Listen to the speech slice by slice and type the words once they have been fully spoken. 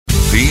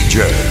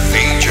DJ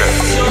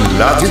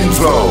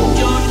LatinFlow.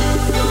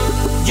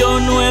 Yo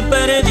no he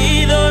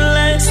perdido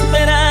la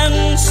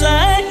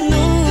esperanza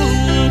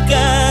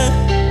nunca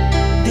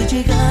de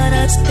llegar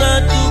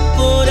hasta tu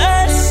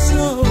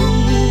corazón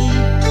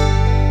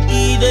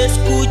y de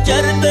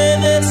escucharte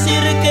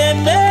decir que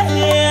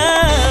me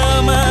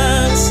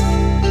amas,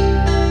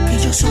 que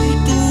yo soy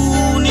tu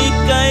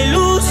única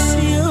ilusión.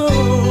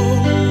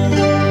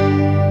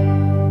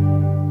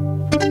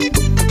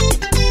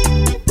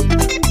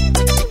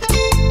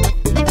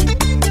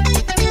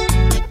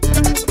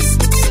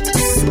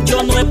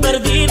 Yo no he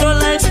perdido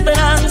la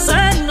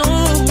esperanza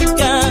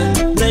nunca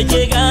de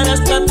llegar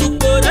hasta tu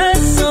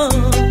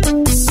corazón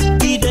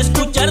y de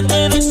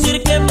escucharte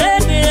decir que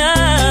me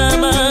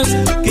amas,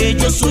 que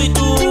yo soy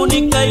tu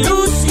única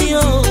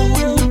ilusión.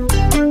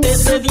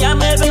 Ese día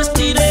me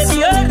vestiré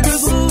de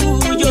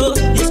orgullo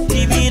y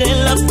escribiré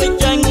en la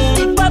fecha en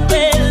un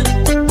papel.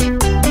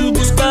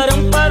 Buscar a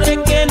un padre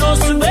que nos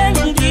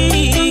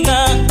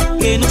bendiga,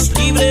 que nos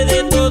libre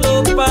de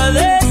todo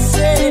padecer.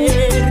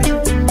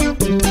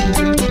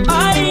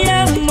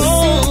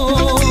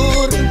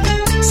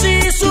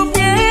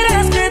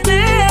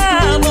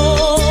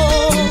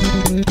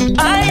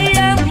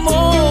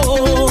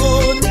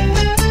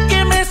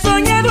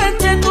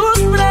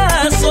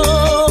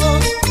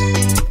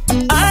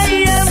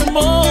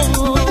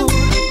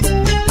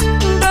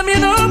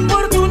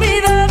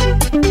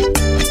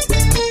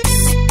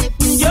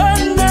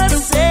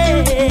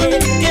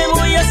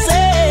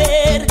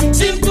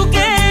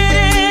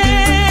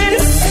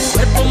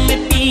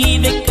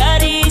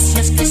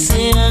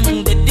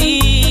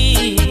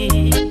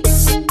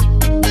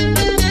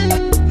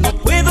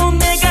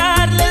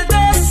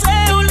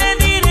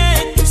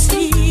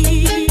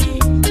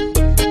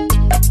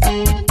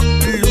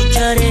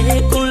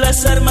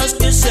 Armas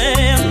que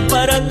sean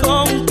para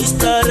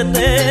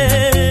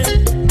conquistarte.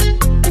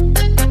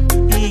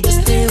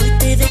 Desde hoy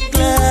te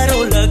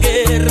declaro la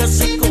guerra,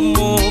 sé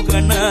cómo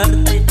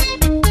ganarte.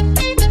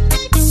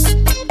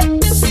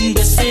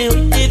 Desde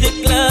hoy te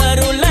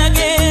declaro la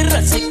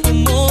guerra, sé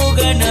cómo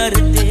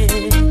ganarte.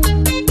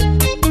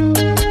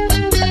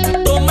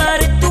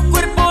 Tomaré tu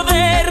cuerpo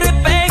de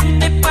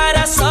repente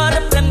para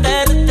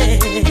sorprenderte.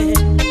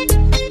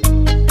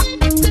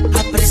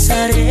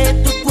 Apresaré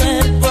tu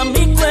cuerpo a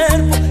mi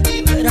cuerpo,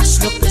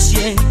 lo que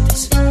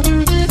sientes. Tu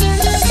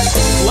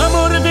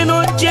amor de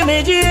noche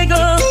me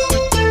llegó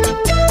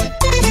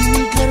y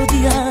un claro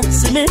día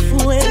se me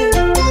fue.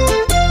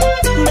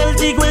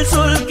 Maldigo el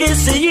sol que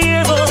se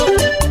llevó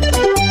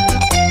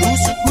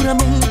tus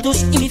juramentos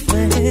y mi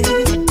fe.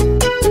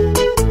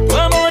 Tu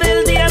amor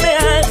el día me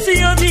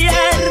hace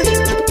odiar,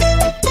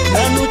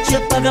 la noche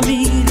apaga mi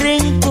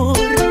rencor,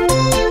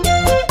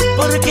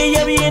 porque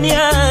ella viene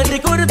a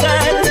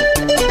recordar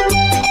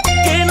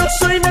que no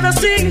soy nada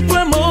sin tu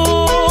amor.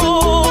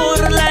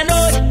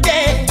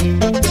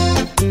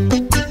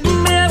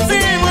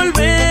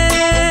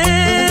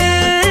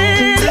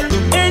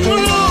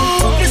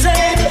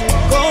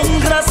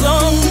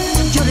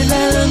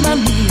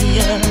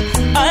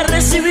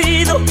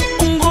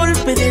 Un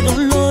golpe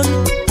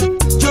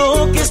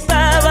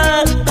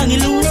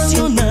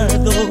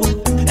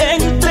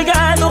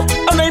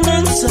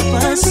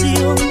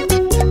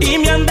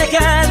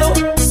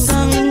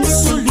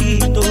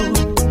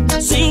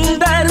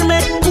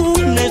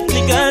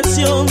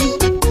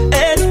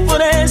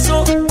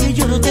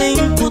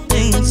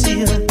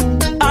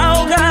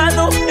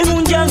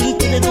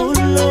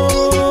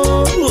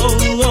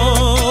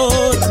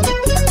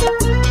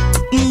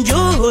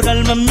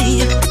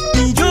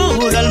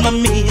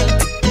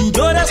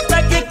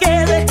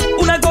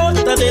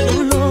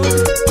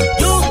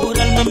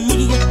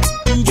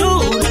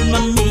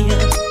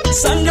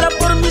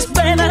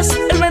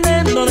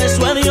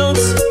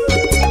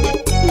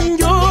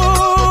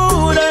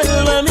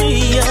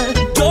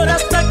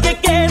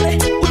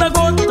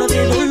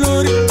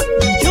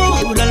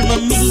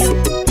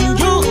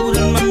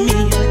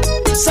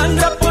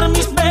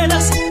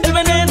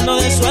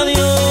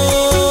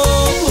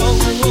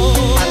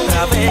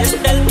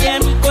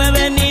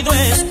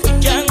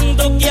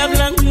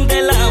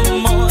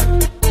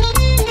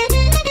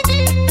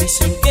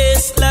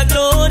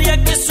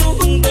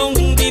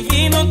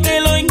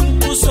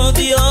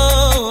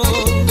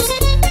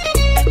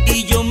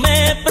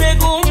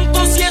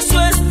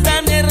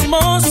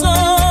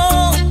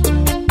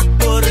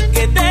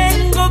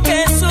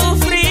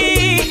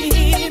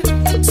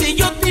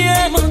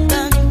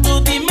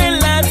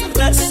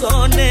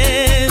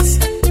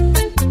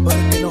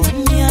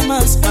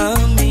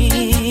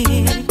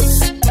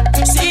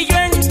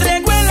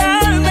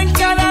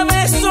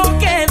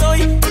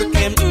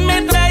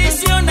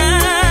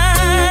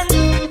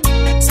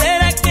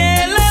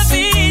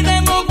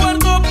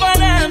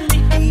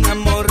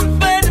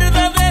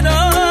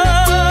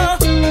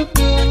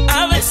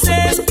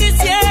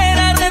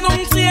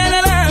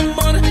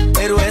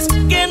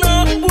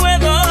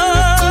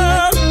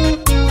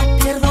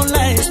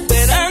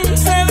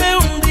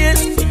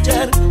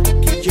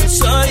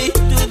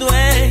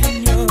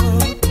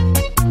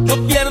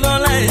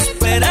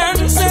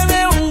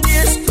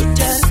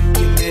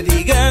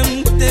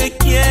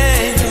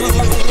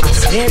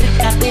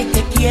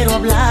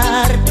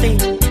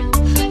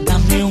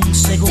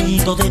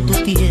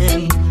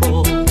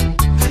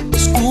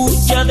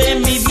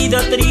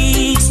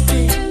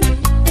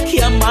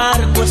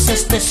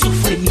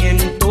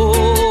sufrimiento.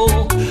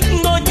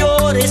 No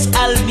llores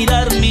al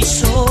mirar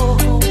mis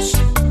ojos,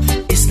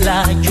 es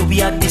la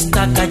lluvia que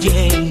está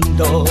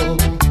cayendo.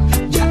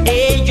 Ya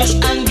ellos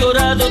han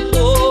llorado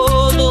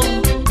todo,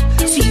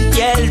 sin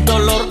que el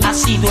dolor ha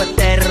sido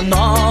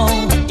eterno.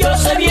 Yo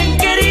sé bien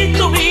que herí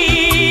tu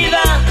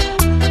vida,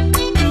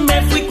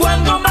 me fui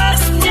cuando más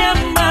me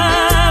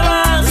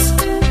amabas.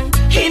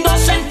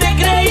 Inocente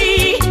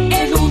creí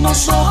en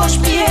unos ojos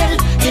piel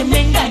que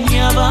me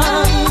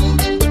engañaban.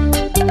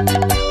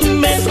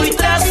 Me fui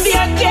tras de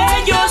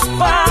aquellos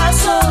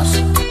pasos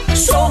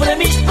sobre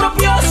mis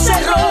propios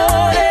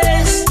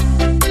errores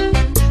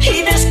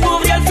y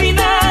descubrí al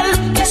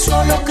final que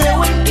solo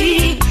creo en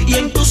ti y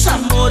en tus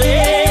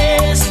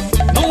amores.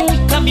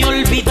 Nunca me he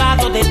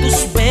olvidado de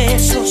tus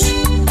besos,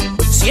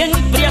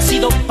 siempre has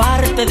sido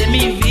parte de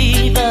mi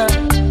vida.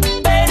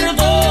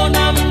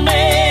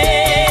 Perdóname.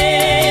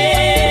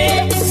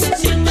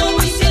 Siento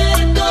muy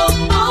cierto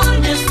por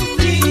mi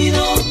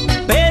sufrido,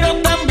 pero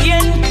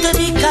también te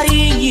di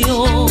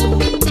cariño.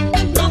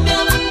 No me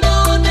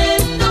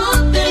abandones, no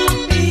te lo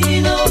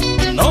pido.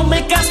 No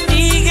me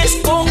castigues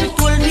con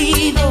tu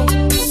olvido.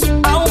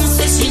 Aún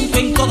te siento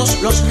en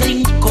todos los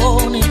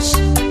rincones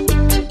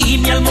y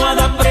mi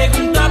almohada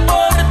pregunta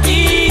por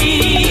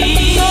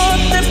ti. No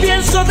te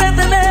pienso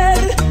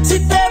detener si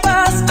te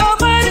vas a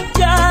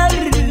marchar,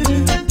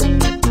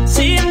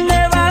 si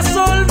me vas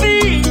a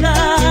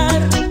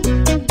olvidar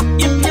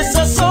y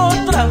empiezas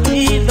otra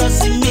vida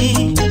sin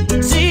mí.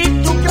 Si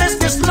tú crees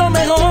que es lo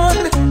mejor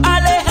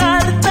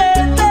alejarte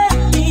de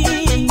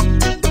mí,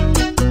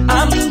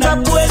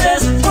 anda,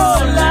 puedes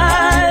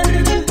volar.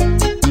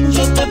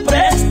 Yo te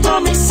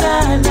presto mis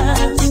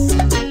alas,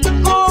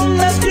 con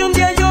las que un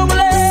día yo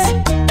volé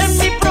en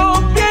mi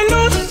propia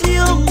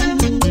ilusión,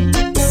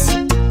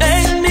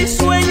 en mis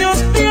sueños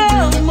de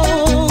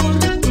amor,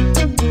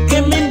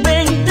 que me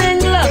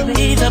inventen la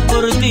vida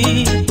por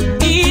ti.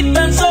 Y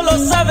tan solo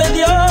sabe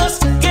Dios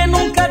que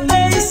nunca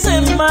te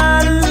hice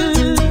mal.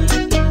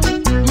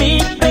 Mi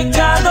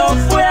pecado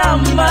fue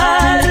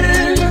amar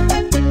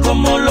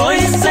como lo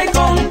hice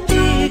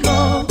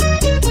contigo,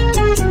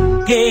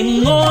 que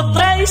en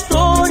otra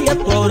historia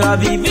tú ahora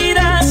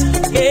vivirás,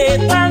 que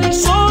tan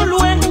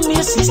solo en mí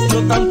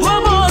existió tanto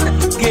amor,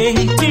 que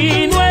en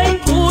ti no hay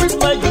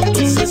culpa. Yo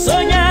quise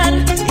soñar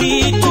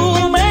y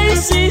tú me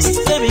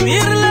hiciste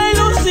vivir la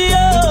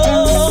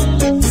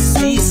ilusión.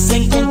 Quise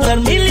encontrar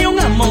mil y un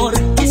amor,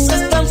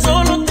 quizás tan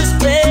solo te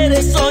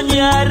esperé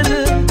soñar.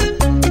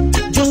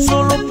 Yo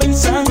solo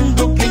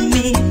pensando que en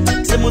mí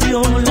se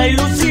murió la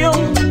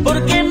ilusión,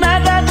 porque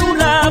nada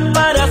dura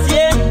para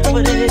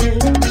siempre.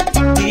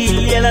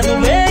 Dile a la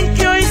nube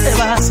que hoy te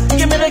vas,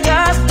 que me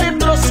dejaste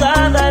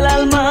trozada el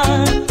alma.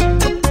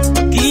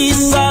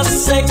 Quizás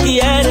se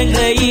quieren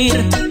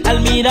reír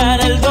al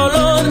mirar el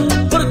dolor,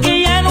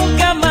 porque ya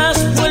nunca más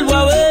vuelvo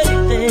a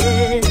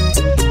verte.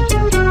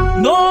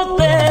 No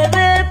te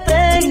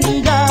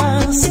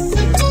detengas,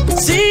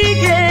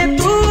 sigue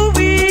tu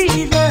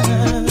vida,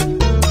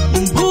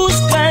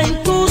 busca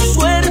en tu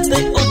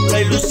suerte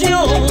otra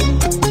ilusión,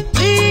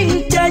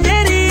 limpia y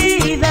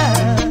herida.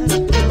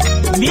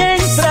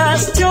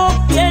 Mientras yo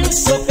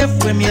pienso que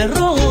fue mi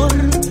error,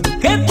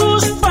 que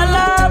tus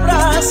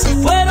palabras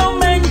fueron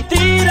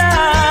mentiras.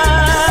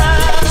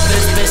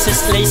 3 veces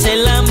le hice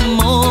el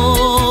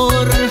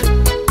amor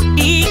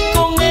y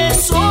con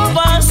eso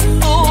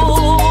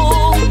bastó.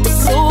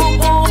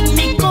 Robó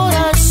mi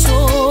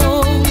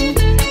corazón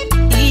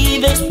y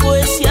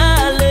después se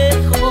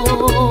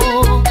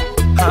alejó.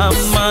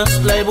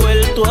 Jamás la he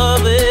vuelto a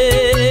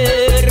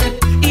ver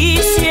y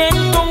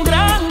siento un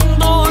gran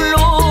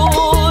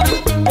dolor,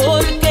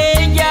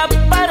 porque ya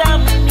para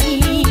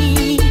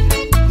mí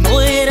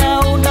no era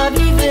una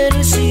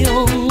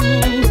diversión.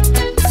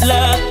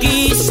 La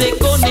quise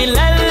con el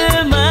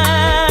alma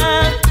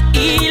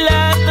y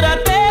la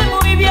traté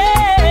muy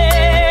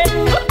bien.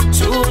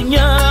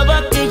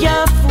 Soñaba que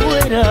ella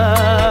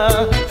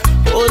fuera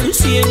por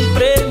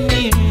siempre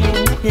mi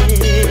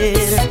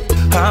mujer.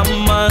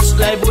 Jamás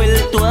la he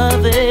vuelto a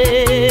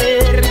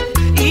ver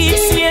y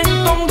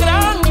siento un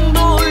gran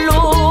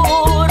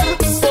dolor,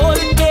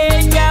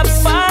 porque ya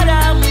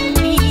para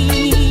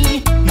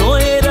mí no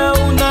era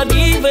una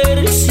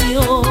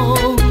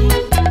diversión.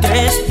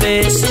 3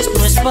 veces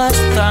no es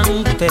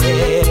bastante,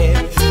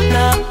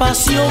 la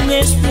pasión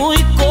es muy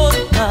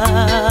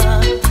corta.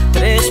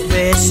 3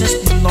 veces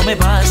no me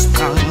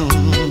bastan,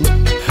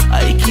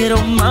 ay,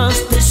 quiero más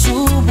de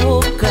su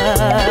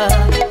boca.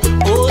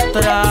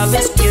 Otra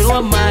vez quiero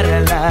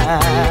amarla,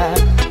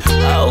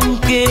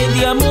 aunque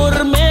de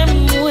amor me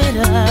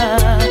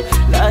muera.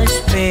 La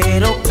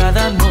espero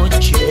cada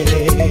noche,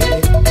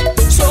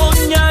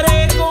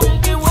 soñaré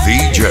con que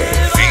DJ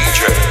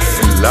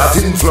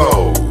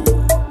LatinFlow.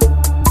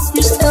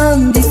 Es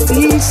tan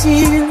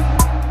difícil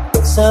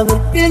saber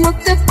que no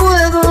te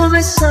puedo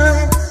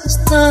besar.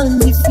 Es tan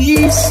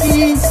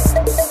difícil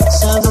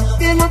saber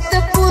que no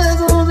te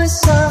puedo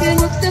besar, que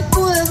no te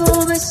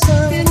puedo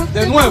besar, que no te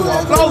De nuevo, puedo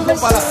aplauso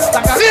besar. para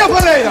Zacarias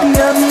Ferreira. Mi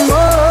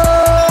amor,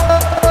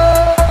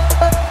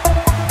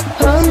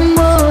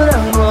 amor.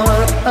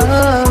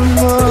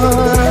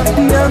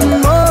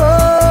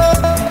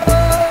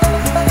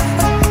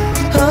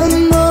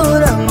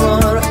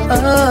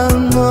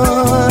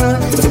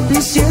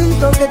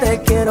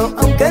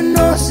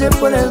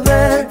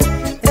 ver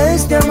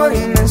este amor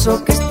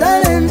inmenso que está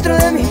dentro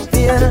de mi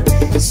piel.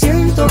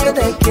 Siento que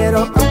te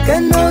quiero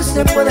aunque no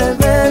se puede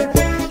ver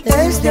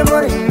este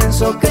amor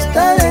inmenso que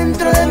está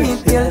dentro de mi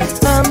piel.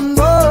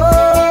 Amor,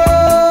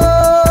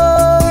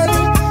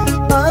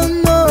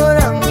 amor,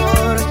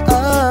 amor,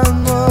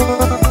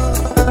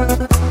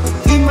 amor.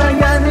 Y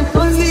mañana te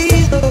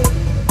olvido,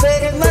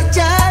 veré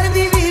marchar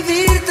y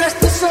vivir tras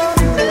tu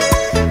sombra,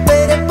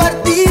 veré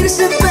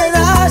partirse en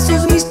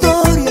pedazos mi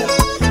historia.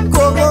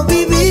 ¿Cómo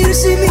vivir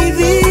si mi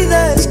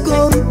vida es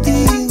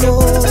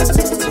contigo?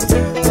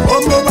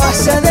 ¿Cómo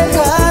vas a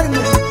dejarme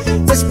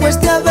después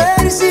de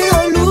haber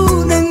sido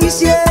luna en mi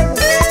cielo?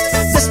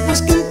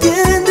 Después que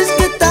entiendes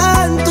que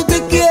tanto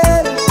te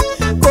quiero,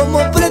 ¿cómo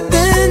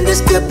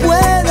pretendes que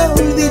pueda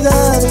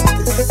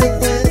olvidarte?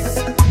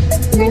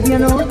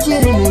 Medianoche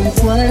en un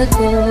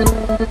cuarto,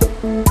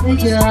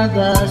 ella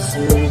va a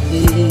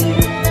subir.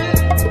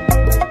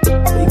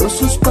 Oigo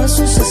sus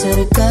pasos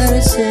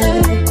acercarse,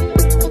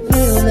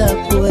 veo la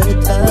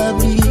puerta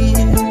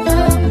abrir.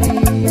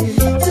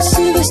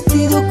 Ese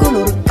vestido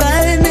color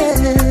carne,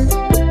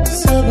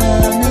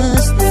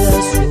 sábanas de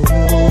azul,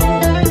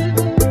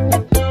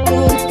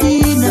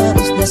 cortinas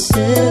de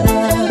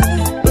seda,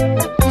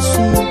 y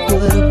su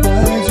cuerpo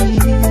allí.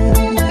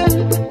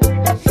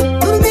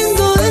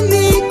 Durmiendo en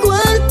mi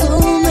cuarto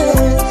me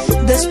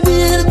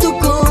despierto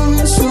con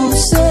su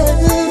ser.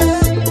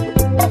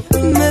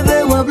 Me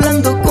veo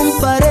hablando con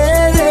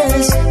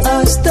paredes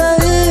hasta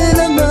el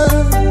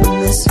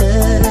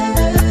amanecer.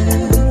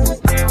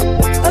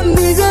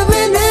 Amiga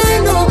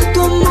veneno,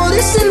 tu amor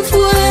es el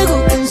fuego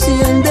que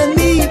enciende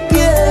mi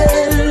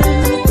piel.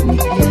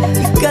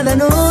 Y cada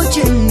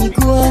noche en mi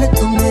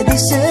cuarto me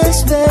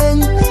dices ven,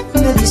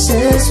 me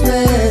dices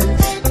ven,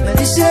 me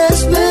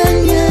dices ven,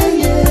 yeah,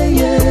 yeah,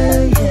 yeah,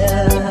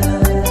 yeah.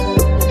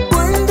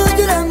 Cuando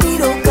yo la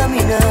miro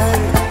caminar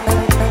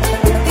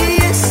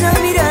y esa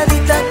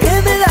miradita que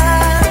me da,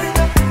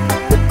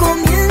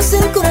 comienza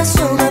el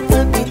corazón a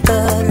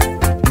palpitar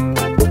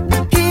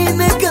y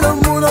me quedo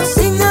mudo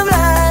sin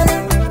hablar.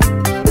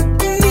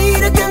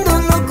 Mira que ando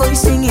loco y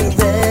sin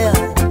idea,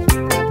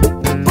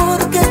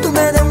 porque tú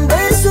me das un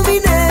beso, mi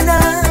nena.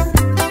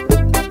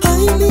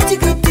 Ay, mi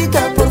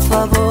chiquitita, por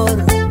favor,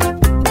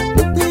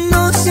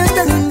 no seas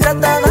tan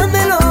ingrata,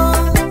 dámelo.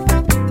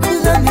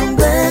 Dame un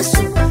beso,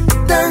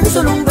 tan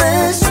solo un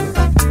beso,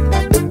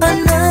 a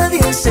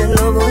nadie se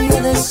lo voy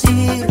a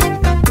decir.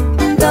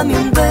 Dame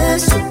un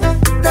beso,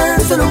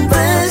 tan solo un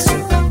beso,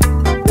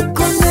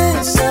 con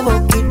esa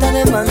boquita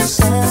de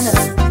manzana.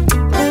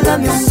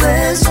 Dame un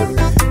beso,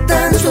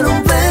 tan solo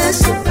un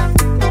beso,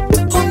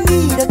 oh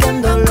mira que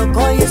ando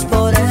loco y es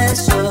por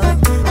eso.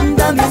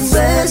 Dame un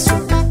beso,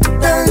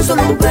 tan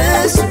solo un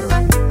beso,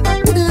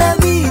 la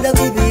vida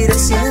vivir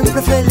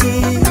siempre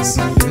feliz,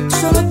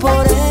 solo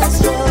por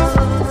eso.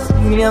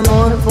 Mi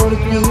amor por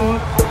ti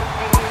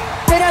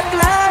era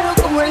claro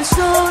como el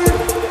sol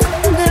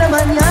de la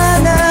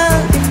mañana.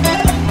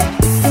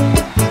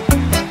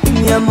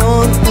 Mi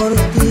amor por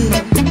ti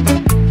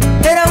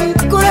era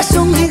un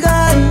corazón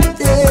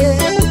gigante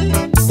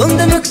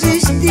donde no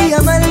existía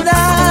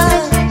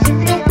maldad.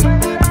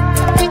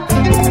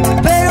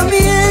 Pero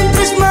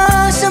mientras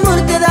más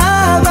amor te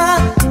daba,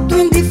 tú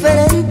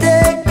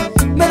indiferente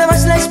me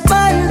dabas la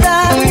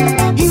espalda.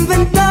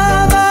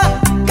 Inventaba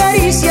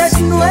caricias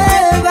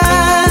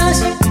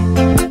nuevas,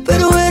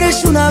 pero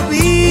eres una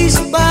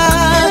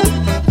avispa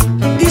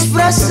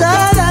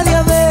disfrazada de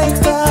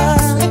abeja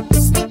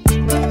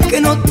que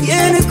no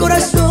tiene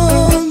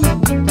corazón.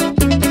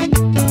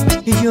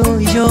 Y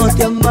yo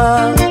te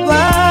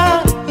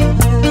amaba,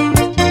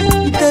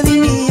 te di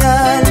mi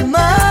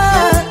alma,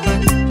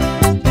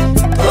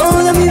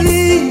 toda mi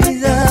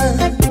vida,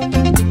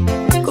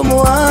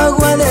 como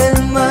agua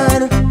del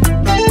mar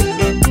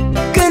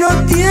que no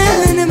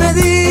tiene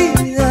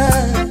medida.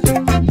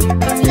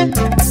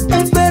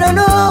 Pero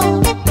no